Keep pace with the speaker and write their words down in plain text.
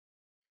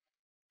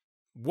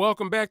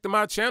Welcome back to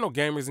my channel,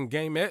 gamers and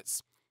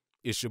gamettes.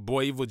 It's your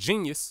boy Evil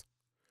Genius.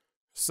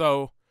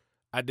 So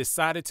I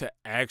decided to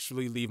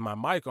actually leave my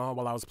mic on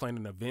while I was playing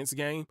an events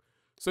game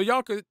so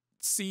y'all could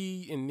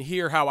see and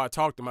hear how I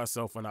talk to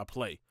myself when I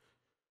play.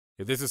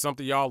 If this is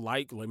something y'all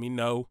like, let me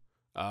know.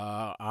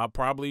 I'll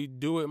probably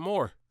do it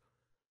more.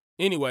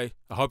 Anyway,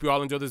 I hope you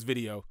all enjoy this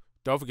video.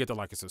 Don't forget to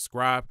like and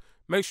subscribe.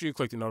 Make sure you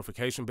click the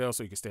notification bell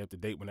so you can stay up to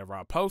date whenever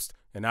I post,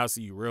 and I'll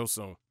see you real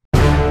soon.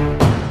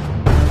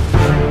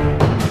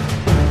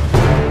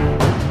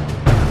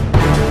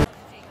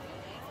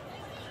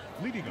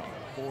 Leading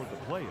off for the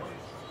players,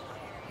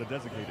 the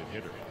designated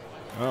hitter.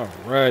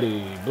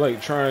 Alrighty, Blake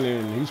trying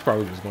in. He's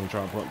probably just going to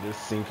try to pump this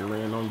sinker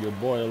in on your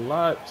boy a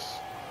lot.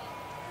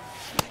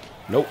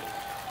 Nope.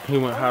 He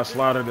went high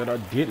slider that I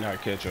did not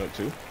catch up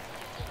to.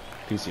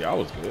 PCI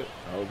was good.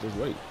 I was just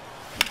waiting.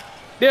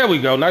 There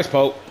we go. Nice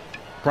poke.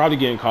 Probably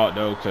getting caught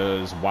though,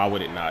 because why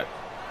would it not?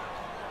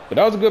 But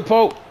that was a good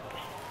poke.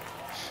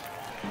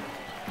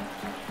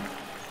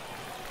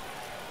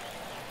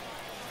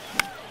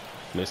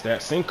 Missed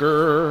that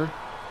sinker.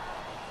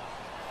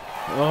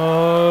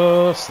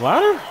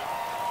 Slider?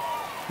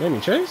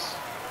 Maybe chase?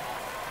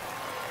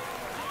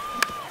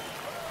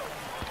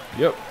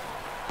 Yep.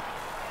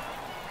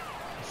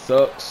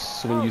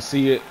 Sucks when you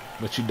see it,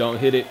 but you don't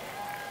hit it.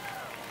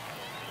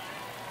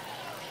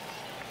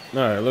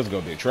 Alright, let's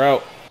go, Big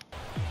Trout.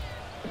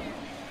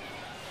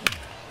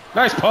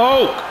 Nice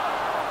poke!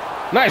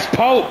 Nice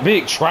poke,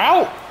 Big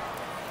Trout!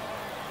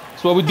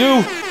 That's what we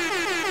do.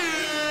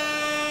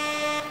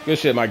 Good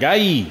shit, my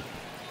guy.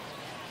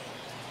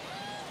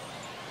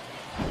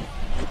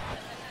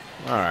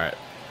 Alright.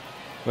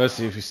 Let's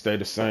see if he stayed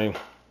the same.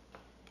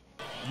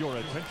 Your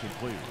attention,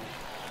 please.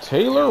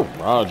 Taylor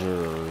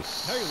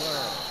Rogers.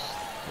 Taylor.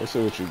 Let's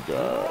see what you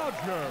got.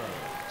 Rogers.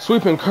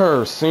 Sweeping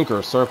curve,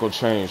 sinker, circle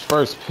change.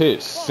 First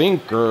pitch,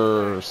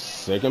 sinker.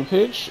 Second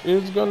pitch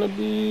is gonna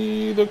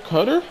be the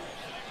cutter.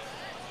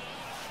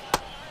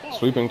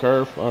 Sweeping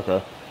curve,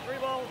 okay.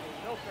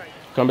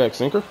 Come back,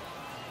 sinker.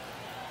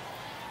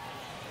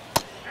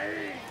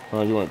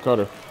 Oh, you went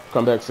cutter.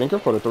 Come back, sinker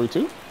for the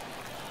 3-2.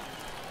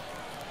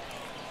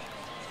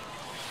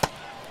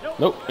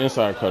 Nope,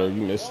 inside cutter.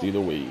 You missed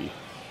either way.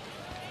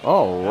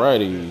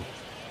 Alrighty.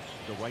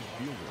 The right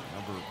fielder,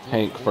 number 4.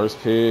 Hank, first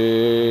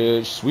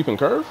pitch, sweeping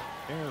curve.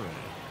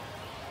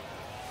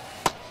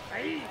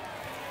 Aaron.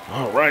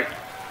 All right,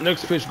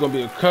 next pitch gonna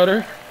be a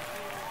cutter.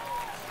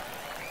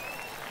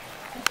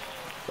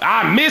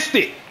 I missed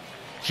it.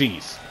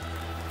 Jeez.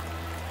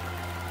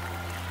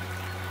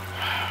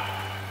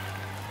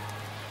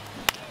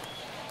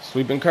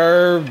 Sweeping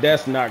curve,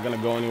 that's not gonna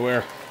go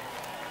anywhere.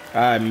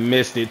 I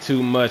missed it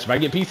too much. If I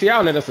get PC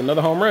out, then that's another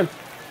home run.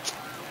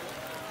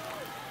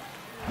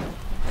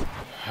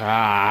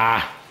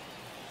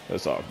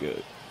 That's all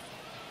good.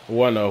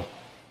 1-0.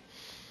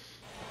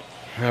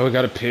 Now we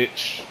got a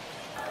pitch.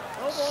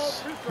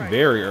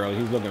 Very early.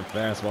 He's looking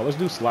fastball. Let's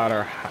do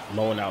slider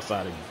low and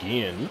outside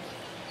again.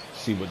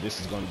 See what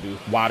this is going to do.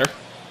 Water.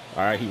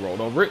 All right, he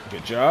rolled over it.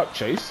 Good job.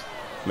 Chase.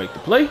 Make the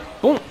play.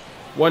 Boom.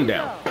 One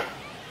down.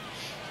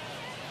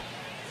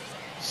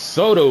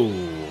 Soto.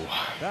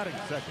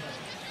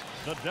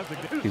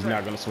 He's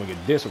not going to swing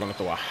at this. We're going to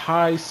throw a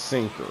high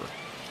sinker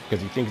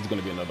because he thinks it's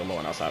going to be another low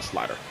and outside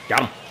slider.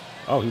 Got him.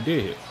 Oh, he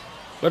did hit.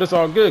 But it's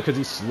all good because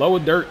he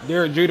slowed Derek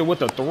Jeter with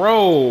the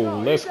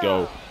throw. Let's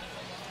go.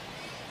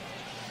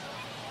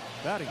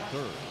 Batting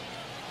third,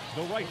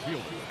 the right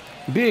fielder.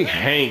 Big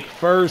Hank,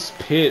 first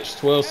pitch,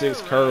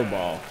 12-6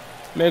 curveball.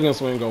 Making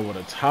swing over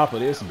the top of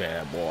this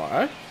bad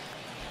boy.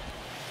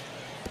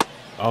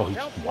 Oh, he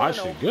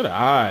watched it. Good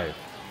eye.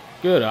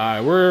 Good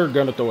eye. We're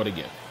going to throw it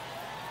again.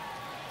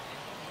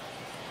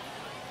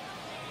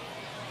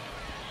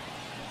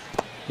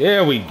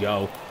 There we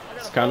go.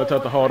 It's kind of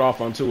tough to hold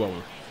off on 2 of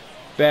them.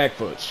 Back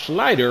foot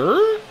slider.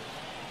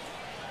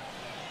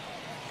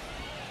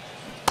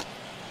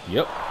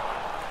 Yep.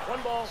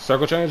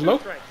 Circle change low.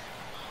 Because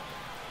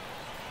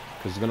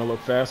he's going to look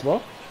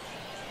fastball.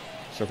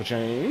 Circle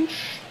change.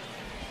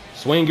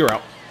 Swing, you're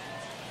out.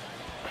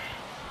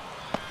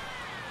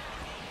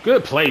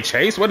 Good play,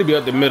 Chase. Way to be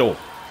up the middle.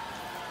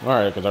 All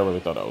right, because I really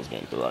thought I was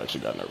getting through. I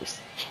actually got nervous.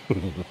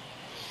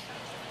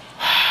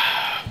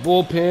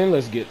 Bullpen,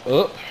 let's get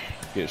up.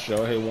 Get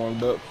Shohei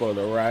warmed up for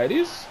the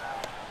righties.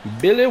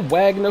 Billy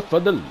Wagner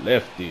for the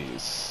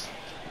lefties.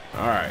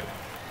 All right.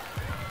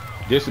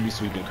 This would be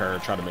sweeping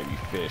curve. Try to make me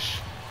fish.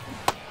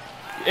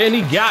 And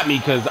he got me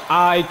because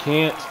I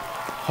can't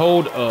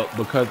hold up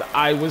because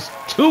I was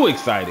too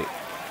excited.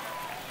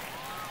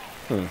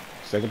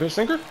 Second pitch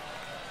sinker?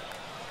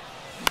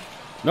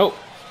 Nope.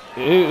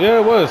 Yeah,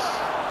 it was.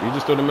 You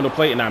just threw the middle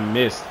plate and I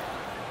missed.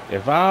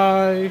 If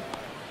I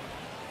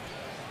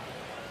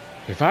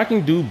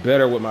can do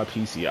better with my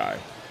PCI,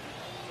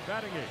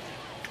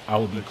 I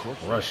will be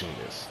crushing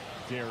this.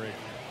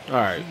 All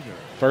right.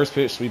 First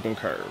pitch, sweeping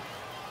curve.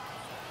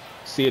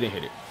 See it and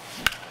hit it.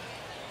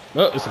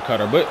 Oh, it's a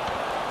cutter, but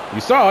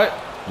you saw it.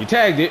 You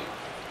tagged it.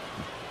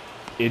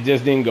 It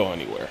just didn't go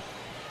anywhere.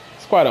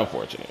 It's quite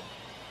unfortunate.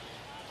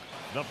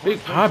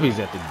 Big Poppy's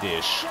at the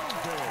dish.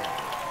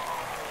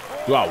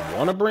 Do I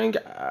want to bring?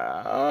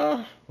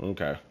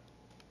 Okay.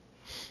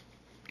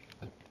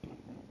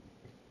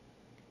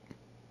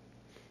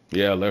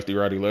 Yeah, lefty,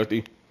 righty,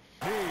 lefty.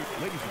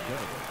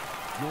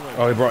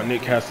 Oh, he brought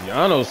Nick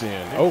Castellanos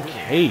in.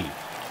 Okay.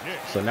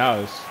 So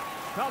now it's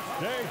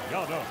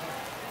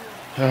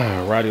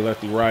righty,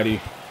 lefty,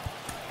 righty.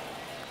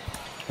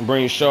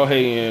 Bring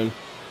Shohei in.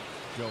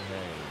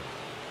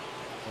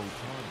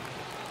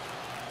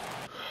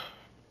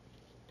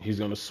 He's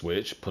going to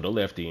switch, put a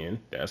lefty in.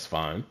 That's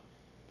fine.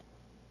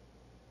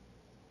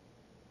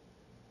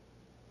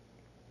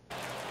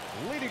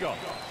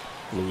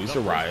 Luis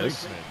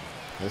Arias.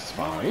 That's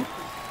fine.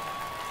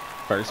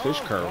 First pitch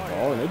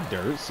curveball in the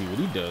dirt. See what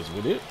he does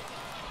with it.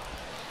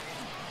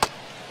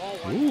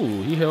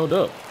 Ooh, he held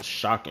up.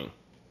 Shocking.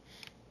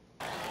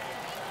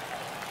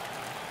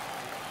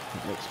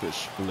 Next pitch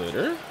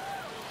splitter.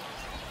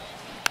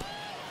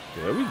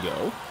 There we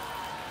go.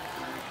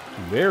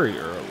 Very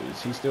early.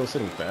 Is he still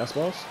sitting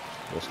fastballs?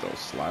 Let's go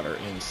slider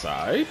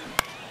inside.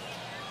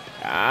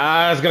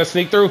 Ah, it's gonna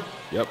sneak through.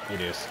 Yep,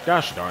 it is.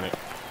 Gosh darn it.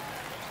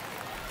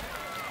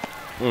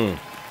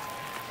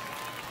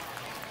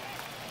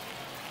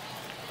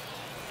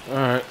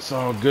 Alright,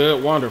 so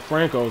good. Wander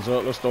Franco's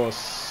up. Let's throw a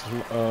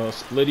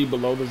splitty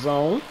below the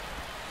zone.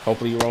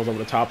 Hopefully he rolls over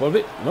the top of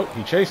it. Nope,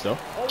 he chased though.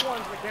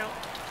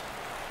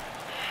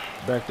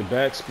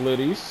 Back-to-back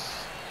splitties.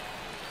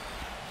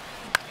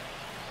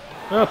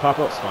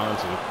 Pop-up's fine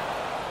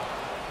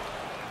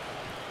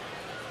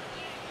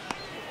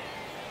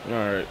too.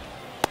 Alright,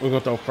 we're going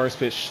to throw first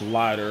pitch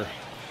slider.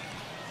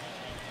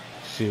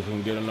 See if we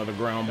can get another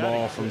ground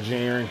ball from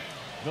Jaren.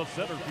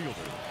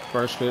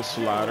 First pitch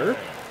slider.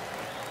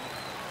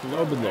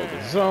 Low below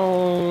the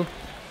zone.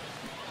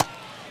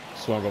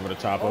 Swung over the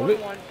top of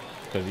it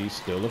because he's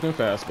still looking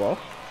fastball.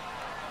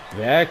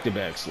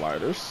 Back-to-back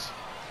sliders.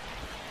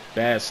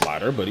 Bad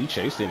slider, but he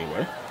chased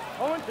anyway.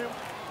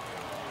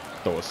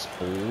 Throw a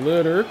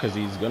splitter because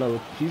he's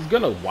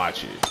gonna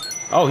watch it.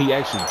 Oh, he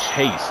actually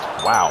chased.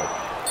 Wow.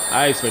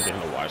 I expected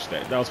him to watch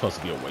that. That was supposed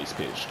to be a waste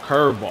pitch.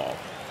 Curveball.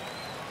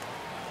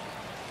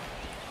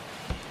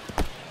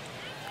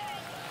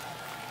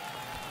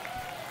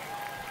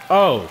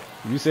 Oh,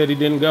 you said he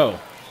didn't go.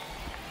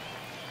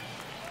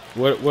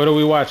 What are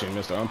we watching,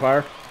 Mr.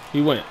 Umpire?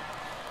 He went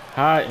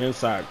high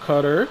inside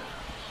cutter.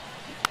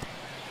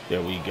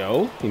 There we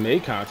go. He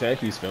made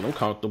contact. He's feeling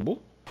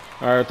comfortable.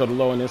 All right, throw the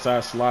low and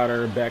inside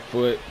slider, back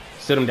foot,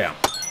 sit him down.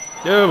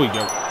 There we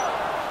go.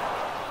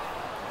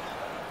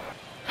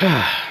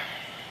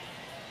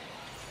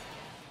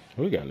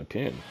 What we got in the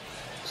pen?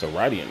 So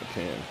righty in the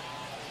pen.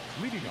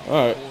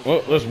 All right,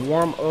 well, let's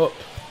warm up.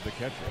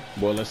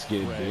 Well, let's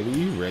get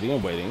Billy ready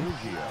and waiting.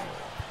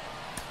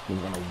 We're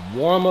going to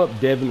warm up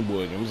Devin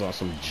Williams on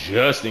some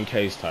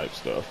just-in-case type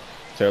stuff.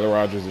 Taylor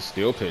Rogers is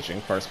still pitching.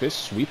 First pitch,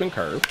 sweep and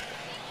curve.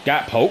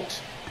 Got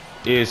poked.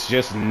 It's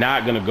just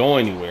not going to go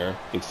anywhere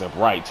except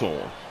right to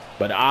him.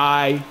 But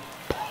I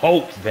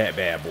poked that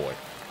bad boy.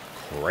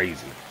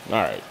 Crazy. All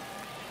right.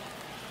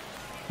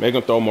 Make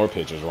him throw more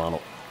pitches,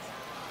 Ronald.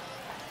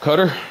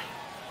 Cutter.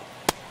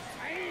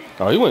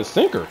 Oh, he went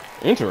sinker.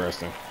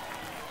 Interesting.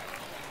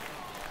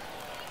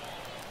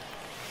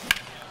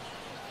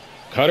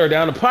 Cutter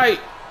down the pipe.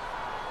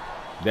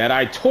 That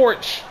I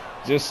torch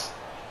just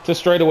to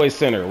straightaway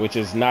center, which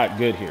is not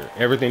good here.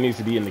 Everything needs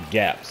to be in the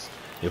gaps.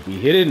 If we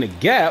hit it in the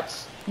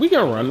gaps, we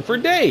can run for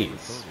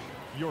days.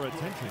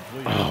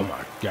 Oh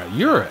my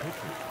God,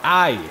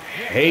 I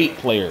hate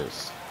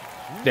players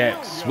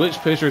that switch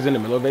pitchers in the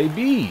middle of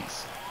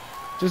ABs.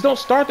 Just don't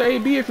start the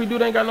AB if your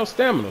dude ain't got no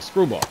stamina.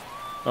 Screwball.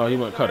 Oh, he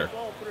went cutter.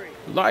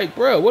 Like,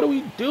 bro, what are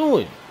we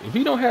doing? If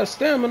he don't have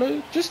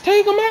stamina, just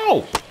take him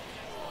out.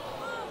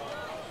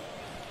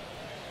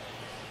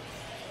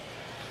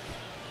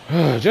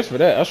 Just for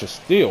that, I should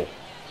steal.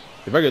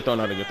 If I get thrown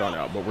out, I get thrown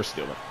out, but we're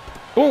stealing.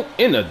 Boom,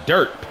 in the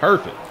dirt.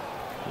 Perfect.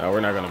 No, we're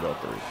not gonna go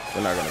through.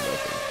 We're not gonna go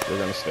through.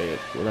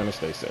 We're gonna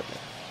stay second.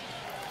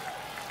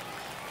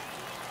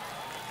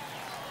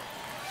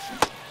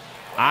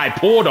 I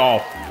pulled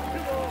off.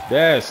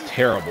 That's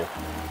terrible.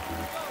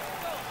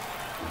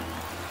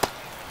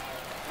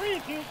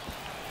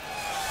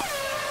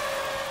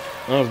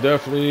 That was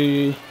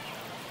definitely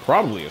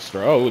probably a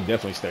strike. Oh, it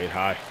definitely stayed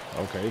high.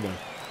 Okay, then.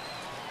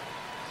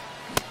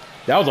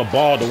 That was a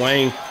ball,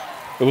 Dwayne.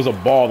 It was a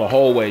ball the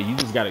whole way. You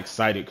just got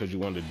excited because you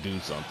wanted to do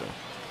something.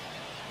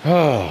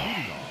 Oh,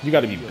 you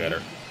got to be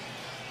better.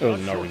 There was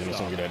no reason to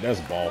swing that.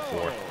 That's ball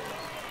four.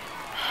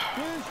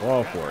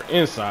 Ball four.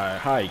 Inside,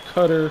 high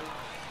cutter.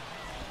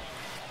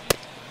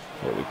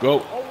 There we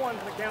go.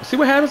 See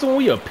what happens when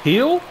we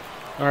appeal?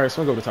 All right,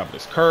 so I'm going to go to the top of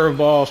this.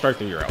 Curveball, strike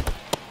the year out.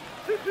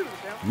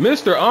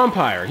 Mr.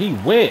 Umpire, he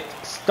went.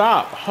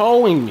 Stop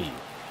hoeing me.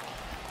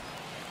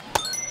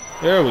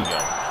 There we go.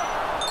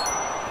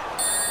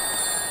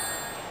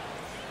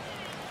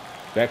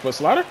 Back foot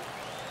slider.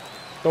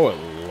 Throw it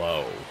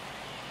low.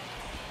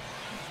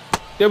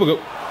 There we go.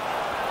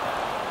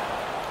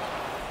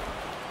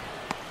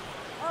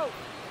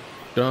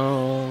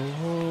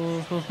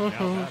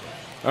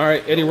 All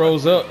right, Eddie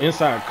rolls up,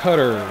 inside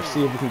cutter.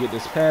 See if we can get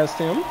this past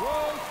him.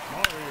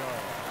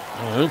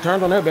 He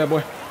turned on that bad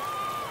boy.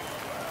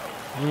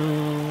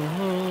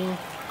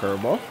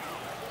 Curveball.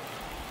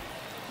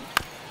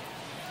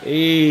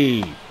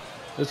 Hey,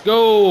 let's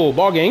go.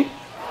 Ball game.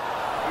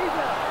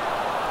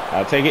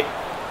 I'll take it.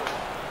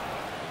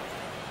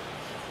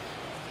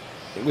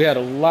 We had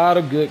a lot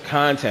of good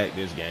contact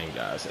this game,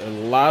 guys. A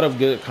lot of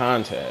good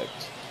contact.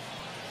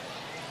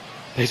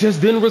 They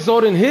just didn't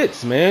result in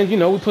hits, man. You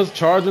know, we put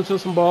charge into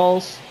some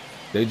balls.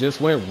 They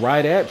just went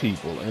right at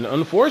people. And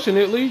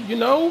unfortunately, you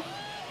know,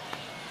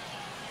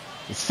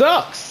 it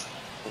sucks.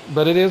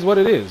 But it is what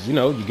it is. You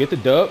know, you get the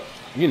dub.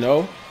 You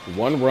know,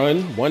 1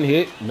 run, 1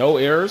 hit, no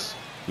errors.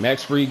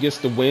 Max Fried gets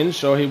the win.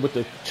 Shohei with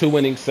the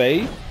 2-inning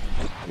save.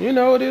 You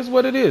know, it is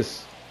what it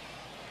is.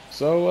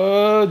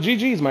 So,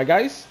 GG's, my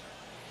guys.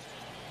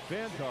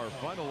 Fans, our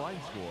final line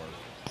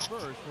score.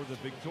 First for the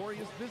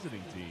victorious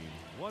visiting team,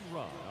 1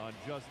 run on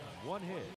just 1 hit.